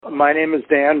My name is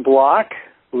Dan Block.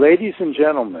 Ladies and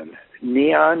gentlemen,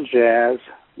 Neon Jazz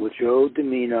with Joe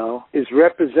Domino is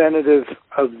representative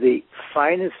of the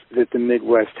finest that the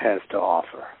Midwest has to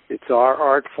offer. It's our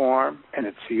art form, and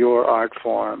it's your art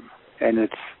form, and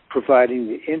it's providing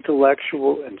the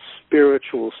intellectual and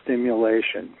spiritual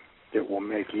stimulation that will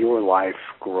make your life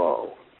grow.